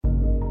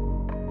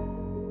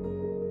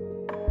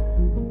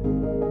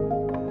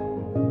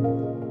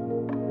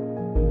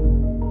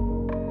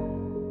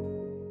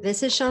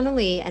This is Shauna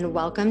Lee, and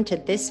welcome to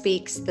this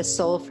week's The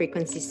Soul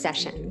Frequency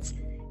Sessions.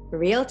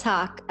 Real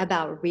talk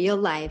about real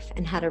life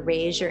and how to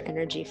raise your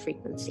energy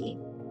frequency.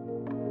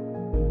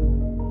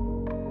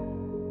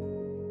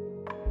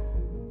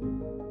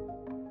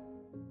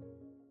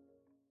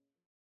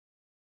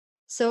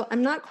 So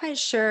I'm not quite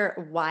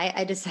sure why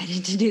I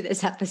decided to do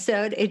this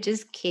episode. It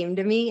just came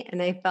to me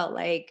and I felt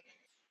like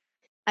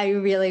I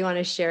really want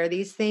to share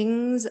these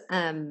things.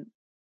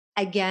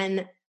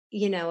 Again,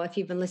 if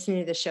you've been listening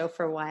to the show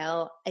for a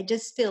while, I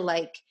just feel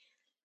like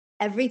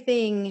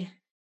everything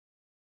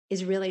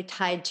is really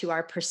tied to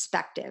our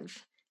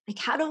perspective. Like,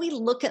 how do we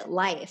look at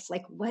life?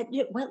 Like, what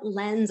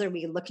lens are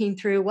we looking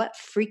through? What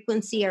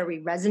frequency are we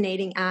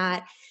resonating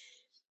at?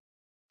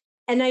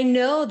 And I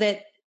know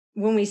that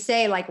when we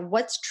say, like,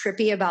 what's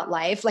trippy about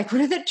life? Like, what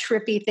are the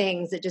trippy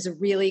things that just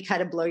really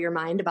kind of blow your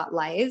mind about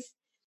life?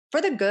 For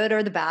the good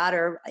or the bad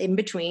or in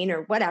between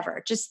or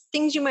whatever, just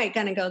things you might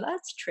kind of go,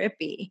 that's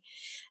trippy,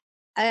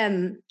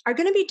 are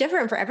going to be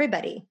different for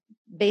everybody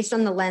based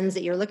on the lens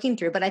that you're looking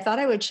through. But I thought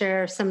I would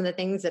share some of the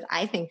things that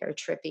I think are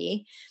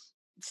trippy.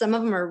 Some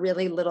of them are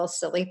really little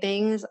silly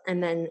things,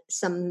 and then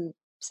some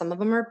of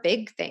them are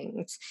big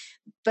things.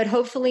 But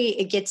hopefully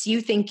it gets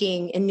you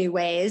thinking in new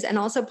ways and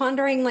also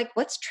pondering, like,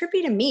 what's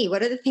trippy to me?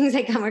 What are the things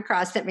I come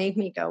across that make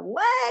me go,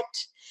 what?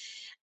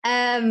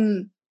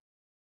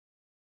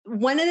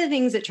 One of the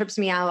things that trips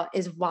me out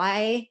is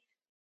why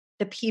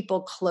the people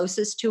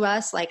closest to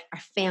us, like our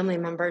family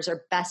members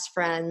or best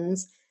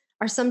friends,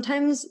 are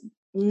sometimes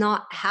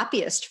not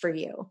happiest for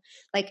you.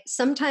 Like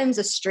sometimes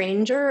a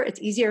stranger,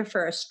 it's easier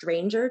for a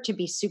stranger to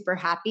be super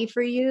happy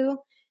for you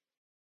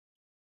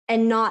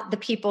and not the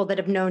people that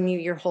have known you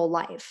your whole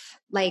life.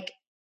 Like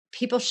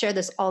people share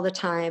this all the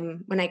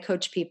time when I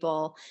coach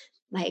people,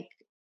 like,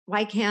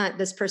 why can't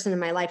this person in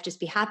my life just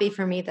be happy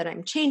for me that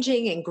I'm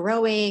changing and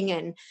growing?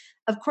 And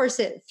of course,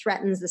 it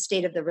threatens the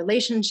state of the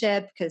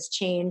relationship because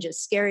change is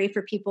scary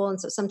for people.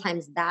 And so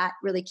sometimes that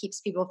really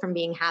keeps people from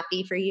being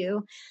happy for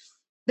you.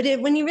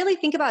 But when you really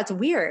think about it, it's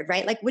weird,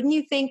 right? Like, wouldn't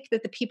you think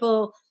that the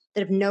people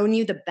that have known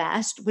you the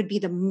best would be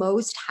the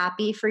most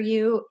happy for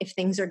you if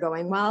things are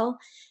going well?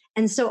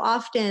 And so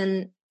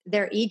often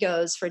their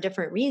egos, for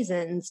different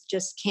reasons,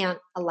 just can't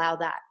allow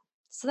that.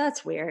 So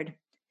that's weird.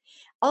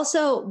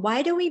 Also,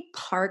 why do we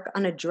park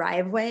on a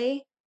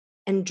driveway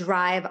and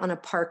drive on a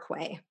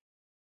parkway?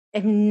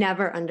 I've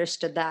never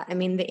understood that. I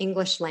mean, the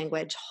English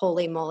language,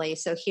 holy moly.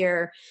 So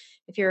here,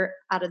 if you're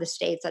out of the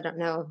States, I don't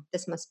know,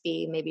 this must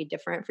be maybe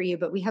different for you,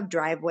 but we have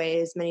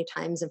driveways many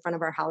times in front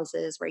of our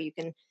houses where you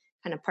can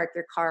kind of park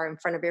your car in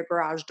front of your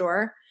garage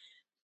door.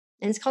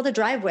 And it's called a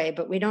driveway,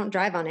 but we don't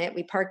drive on it.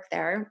 We park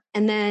there.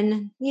 And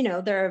then,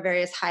 there are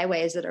various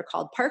highways that are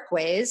called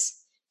parkways.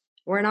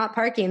 We're not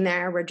parking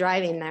there, we're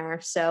driving there.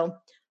 So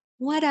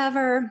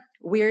whatever,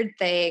 weird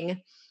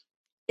thing.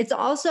 It's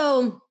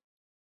also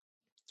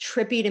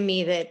trippy to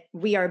me that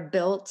we are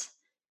built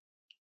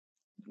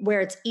where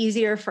it's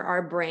easier for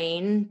our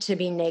brain to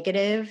be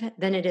negative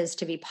than it is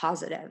to be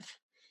positive.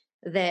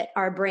 That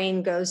our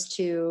brain goes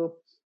to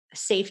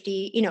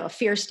safety, a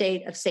fear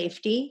state of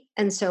safety.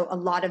 And so a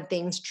lot of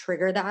things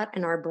trigger that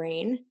in our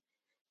brain.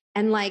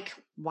 And like,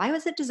 why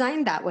was it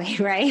designed that way,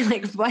 right?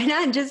 Like, why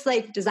not just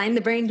like design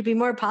the brain to be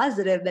more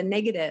positive than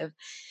negative?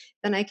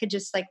 Then I could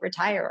just like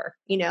retire,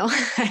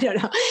 I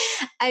don't know.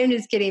 I'm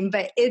just kidding,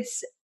 but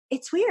it's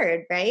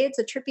weird, right? It's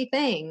a trippy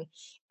thing.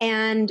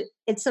 And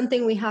it's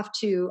something we have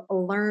to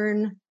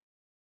learn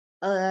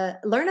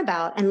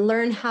about and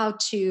learn how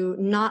to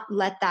not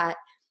let that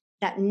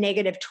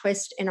negative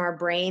twist in our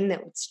brain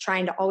that's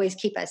trying to always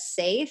keep us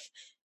safe,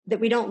 that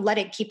we don't let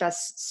it keep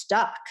us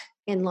stuck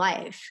in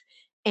life.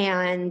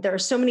 And there are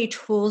so many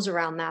tools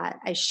around that.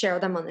 I share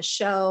them on the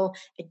show.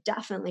 I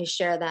definitely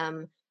share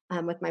them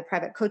with my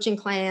private coaching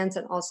clients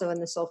and also in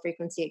the Soul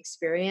Frequency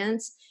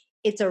Experience.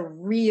 It's a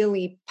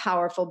really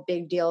powerful,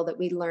 big deal that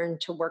we learn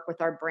to work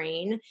with our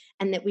brain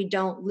and that we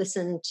don't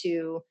listen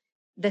to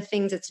the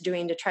things it's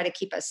doing to try to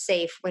keep us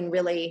safe when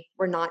really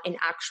we're not in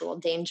actual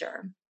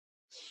danger.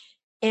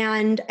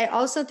 And I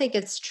also think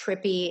it's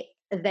trippy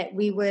that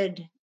we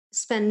would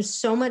spend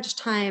so much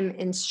time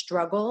in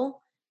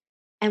struggle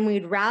and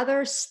we'd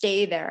rather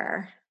stay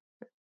there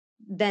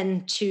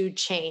than to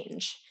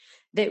change.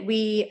 That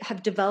we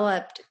have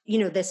developed,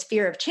 this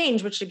fear of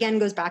change, which again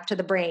goes back to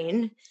the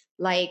brain,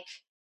 like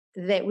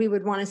that we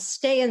would want to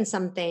stay in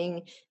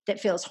something that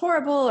feels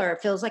horrible or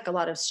feels like a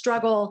lot of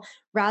struggle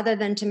rather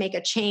than to make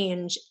a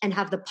change and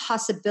have the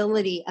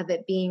possibility of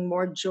it being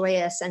more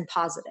joyous and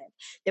positive.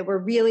 That we're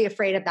really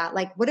afraid of that.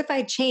 Like, what if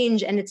I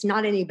change and it's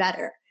not any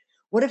better?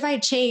 What if I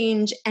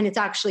change and it's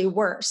actually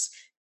worse?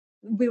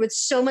 We would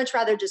so much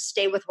rather just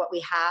stay with what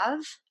we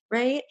have,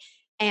 right?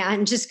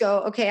 And just go,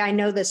 okay, I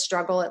know this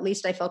struggle. At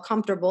least I feel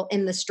comfortable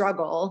in the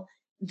struggle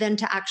than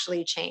to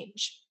actually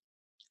change.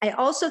 I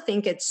also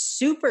think it's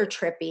super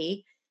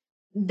trippy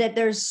that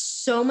there's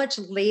so much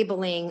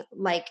labeling,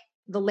 like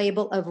the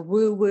label of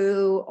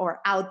woo-woo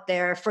or out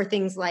there for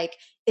things like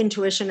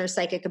intuition or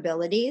psychic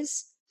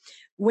abilities,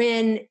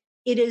 when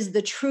it is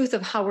the truth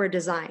of how we're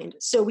designed.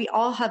 So we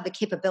all have the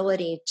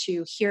capability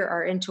to hear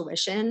our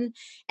intuition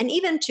and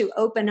even to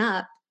open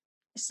up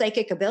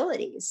psychic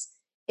abilities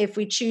if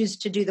we choose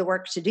to do the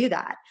work to do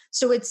that.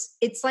 So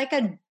it's like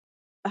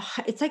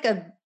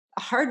a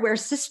hardware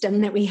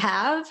system that we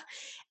have,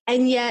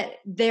 and yet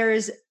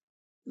there's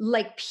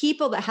like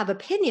people that have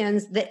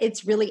opinions that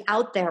it's really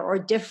out there or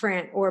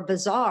different or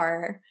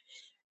bizarre,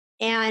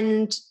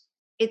 and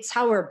it's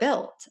how we're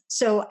built.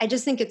 So I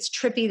just think it's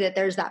trippy that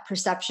there's that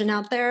perception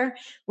out there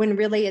when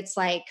really it's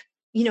like,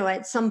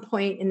 at some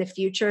point in the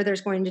future,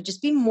 there's going to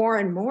just be more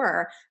and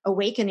more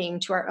awakening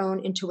to our own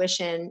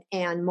intuition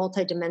and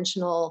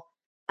multidimensional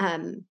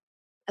um,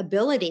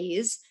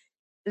 abilities,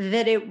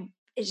 that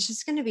it's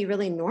just going to be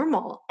really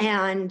normal.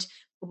 And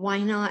why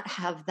not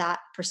have that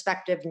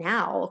perspective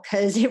now?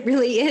 Because it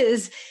really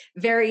is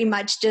very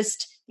much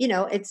just,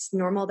 it's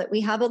normal that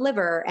we have a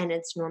liver, and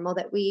it's normal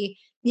that we,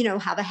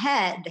 have a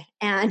head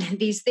and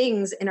these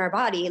things in our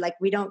body. Like,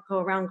 we don't go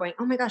around going,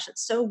 oh my gosh,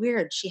 it's so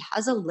weird. She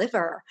has a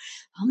liver.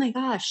 Oh my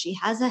gosh, she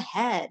has a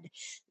head.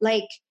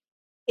 Like,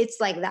 it's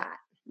like that,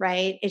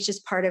 right? It's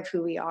just part of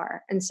who we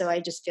are. And so I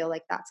just feel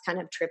like that's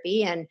kind of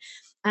trippy. And,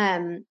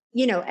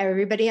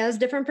 everybody has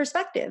different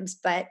perspectives,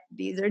 but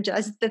these are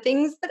just the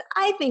things that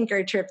I think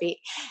are trippy.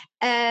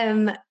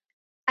 Um,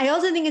 I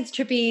also think it's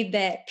trippy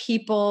that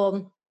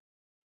people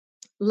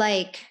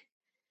like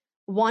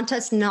want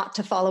us not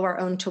to follow our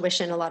own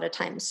tuition a lot of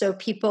times. So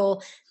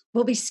people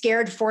will be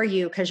scared for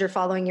you because you're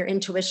following your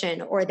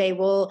intuition, or they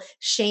will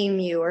shame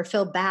you or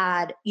feel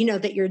bad,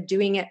 that you're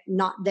doing it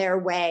not their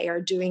way or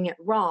doing it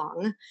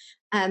wrong.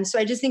 So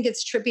I just think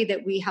it's trippy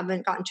that we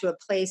haven't gotten to a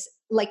place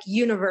like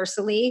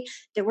universally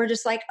that we're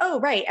just like, oh,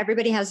 right,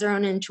 everybody has their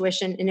own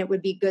intuition and it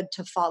would be good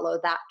to follow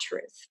that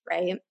truth,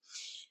 right?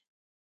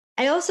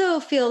 I also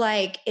feel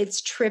like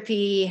it's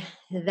trippy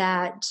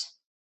that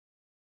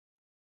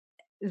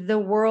the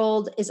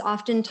world is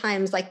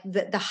oftentimes like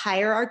the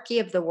hierarchy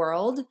of the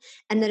world,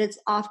 and that it's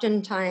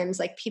oftentimes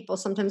like people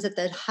sometimes at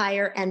the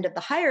higher end of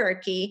the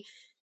hierarchy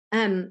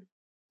um,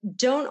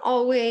 don't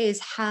always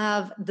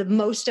have the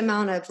most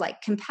amount of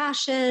like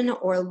compassion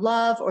or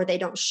love, or they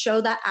don't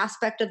show that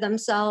aspect of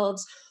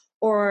themselves,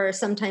 or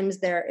sometimes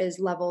there is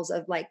levels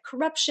of like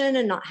corruption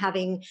and not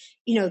having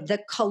the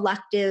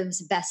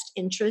collective's best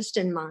interest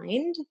in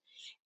mind.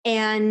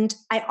 And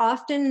I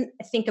often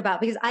think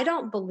about, because I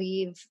don't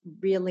believe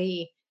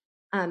really,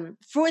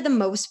 for the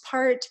most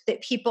part,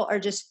 that people are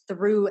just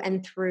through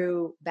and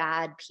through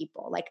bad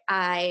people. Like,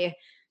 I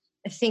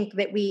think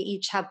that we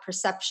each have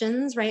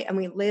perceptions, right? And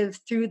we live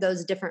through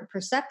those different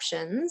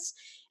perceptions.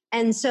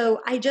 And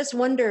so I just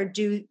wonder,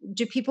 do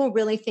people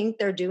really think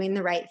they're doing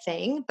the right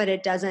thing, but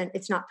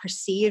it's not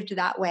perceived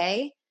that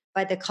way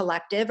by the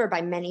collective or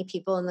by many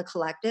people in the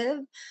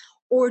collective?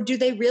 Or do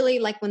they really,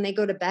 like, when they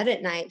go to bed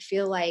at night,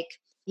 feel like,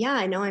 yeah,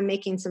 I know I'm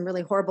making some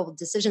really horrible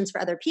decisions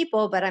for other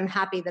people, but I'm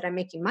happy that I'm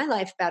making my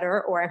life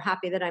better, or I'm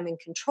happy that I'm in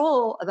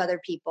control of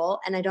other people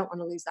and I don't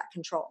want to lose that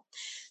control.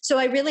 So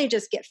I really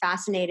just get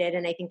fascinated,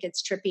 and I think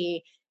it's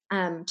trippy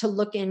to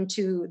look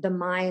into the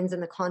minds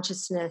and the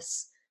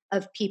consciousness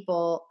of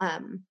people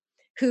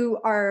who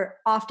are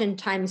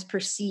oftentimes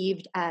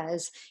perceived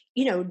as,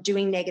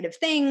 doing negative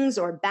things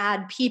or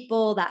bad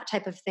people, that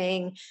type of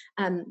thing.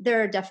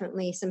 There are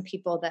definitely some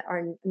people that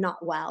are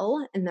not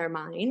well in their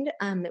mind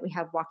that we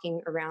have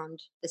walking around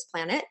this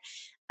planet.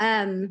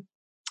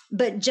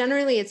 But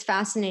generally, it's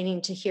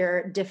fascinating to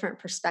hear different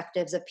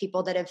perspectives of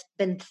people that have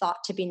been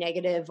thought to be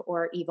negative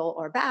or evil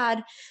or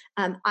bad.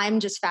 I'm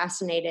just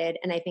fascinated,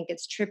 and I think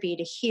it's trippy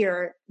to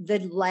hear the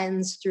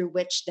lens through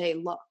which they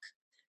look,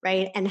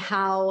 right? And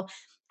how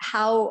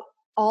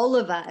all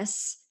of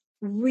us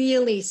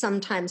really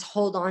sometimes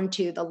hold on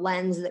to the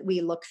lens that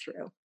we look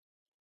through,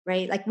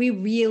 right? Like, we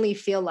really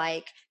feel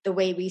like the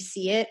way we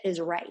see it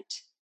is right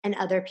and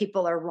other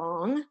people are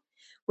wrong,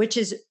 which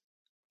is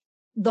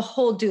the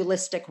whole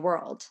dualistic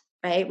world,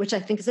 right? Which I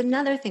think is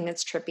another thing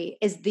that's trippy,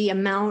 is the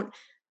amount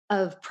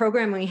of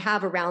programming we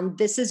have around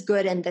this is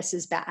good and this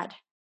is bad,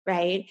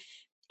 right?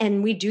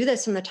 And we do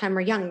this from the time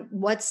we're young.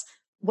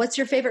 What's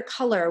your favorite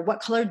color? What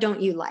color don't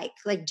you like?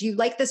 Like, do you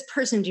like this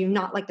person? Do you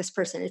not like this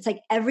person? It's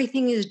like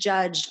everything is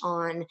judged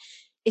on,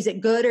 is it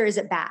good or is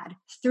it bad,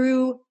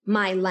 through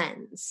my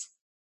lens.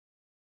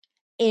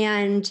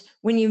 And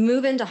when you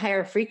move into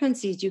higher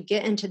frequencies, you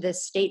get into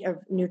this state of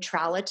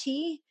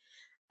neutrality,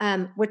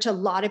 which a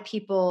lot of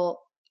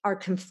people are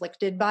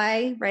conflicted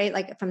by, right?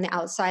 Like, from the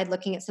outside,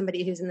 looking at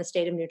somebody who's in the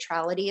state of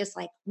neutrality is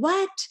like,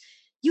 what?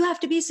 You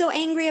have to be so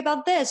angry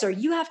about this, or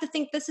you have to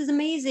think this is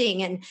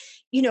amazing. And,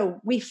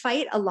 we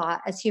fight a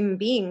lot as human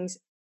beings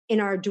in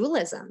our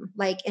dualism,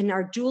 like in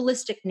our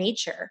dualistic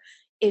nature.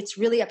 It's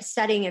really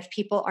upsetting if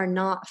people are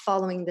not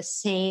following the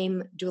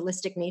same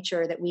dualistic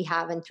nature that we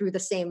have and through the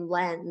same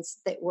lens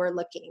that we're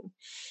looking.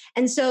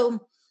 And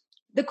so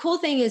the cool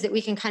thing is that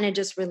we can kind of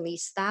just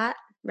release that,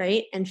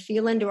 right? And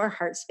feel into our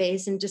heart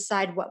space and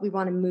decide what we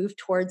want to move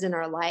towards in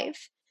our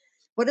life.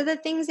 What are the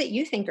things that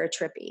you think are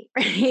trippy,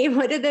 right?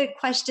 What are the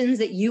questions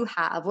that you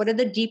have? What are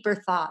the deeper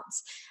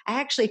thoughts?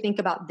 I actually think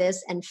about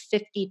this and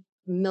 50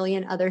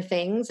 million other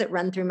things that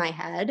run through my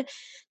head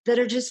that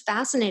are just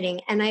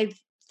fascinating. And I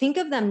think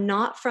of them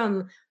not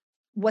from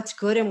what's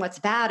good and what's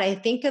bad. I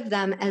think of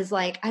them as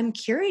like, I'm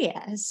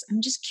curious.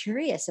 I'm just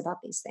curious about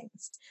these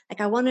things.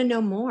 Like, I want to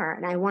know more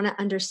and I want to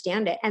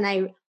understand it. And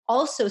I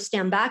also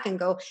stand back and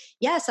go,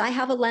 yes, I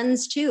have a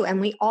lens too.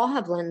 And we all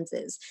have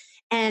lenses.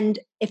 And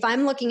if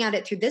I'm looking at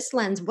it through this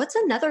lens, what's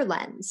another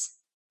lens?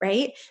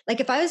 Right?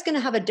 Like, if I was going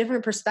to have a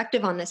different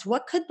perspective on this,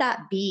 what could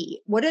that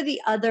be? What are the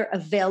other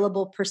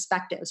available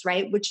perspectives,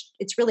 right? Which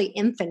it's really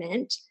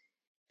infinite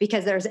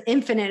because there's an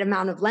infinite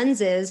amount of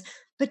lenses,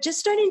 but just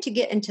starting to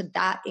get into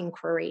that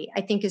inquiry,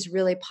 I think is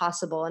really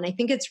possible. And I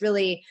think it's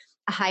really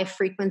a high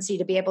frequency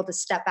to be able to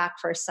step back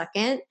for a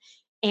second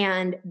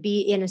and be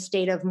in a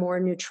state of more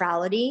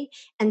neutrality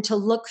and to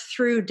look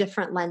through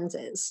different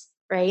lenses,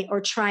 right?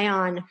 Or try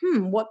on,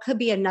 what could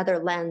be another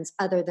lens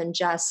other than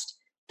just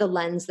the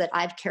lens that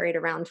I've carried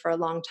around for a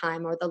long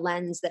time or the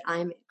lens that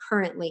I'm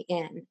currently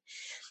in.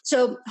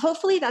 So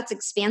hopefully that's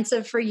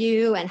expansive for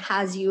you and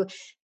has you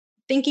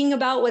thinking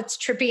about what's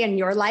trippy in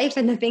your life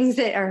and the things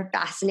that are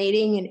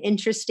fascinating and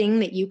interesting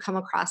that you come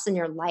across in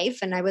your life.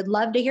 And I would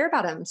love to hear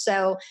about them.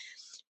 So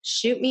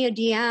shoot me a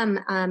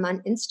DM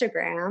on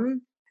Instagram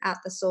at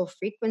The Soul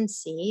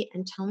Frequency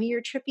and tell me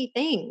your trippy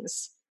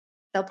things.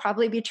 They'll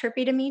probably be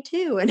trippy to me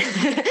too. And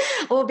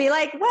we'll be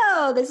like,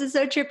 whoa, this is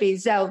so trippy.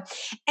 So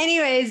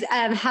anyways,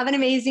 have an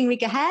amazing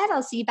week ahead.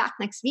 I'll see you back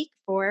next week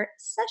for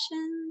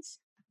sessions.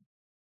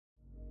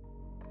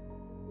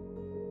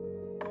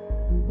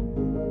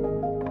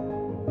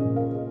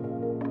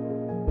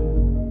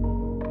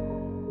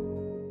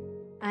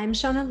 I'm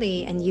Shauna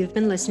Lee, and you've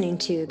been listening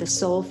to the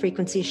Soul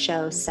Frequency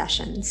Show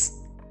Sessions.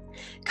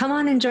 Come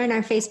on and join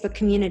our Facebook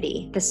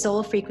community, the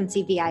Soul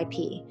Frequency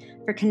VIP,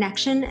 for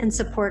connection and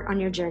support on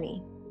your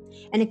journey.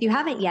 And if you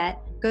haven't yet,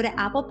 go to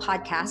Apple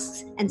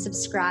Podcasts and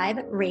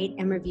subscribe, rate,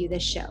 and review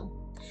this show.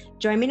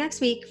 Join me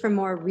next week for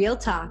more real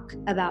talk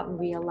about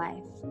real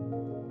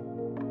life.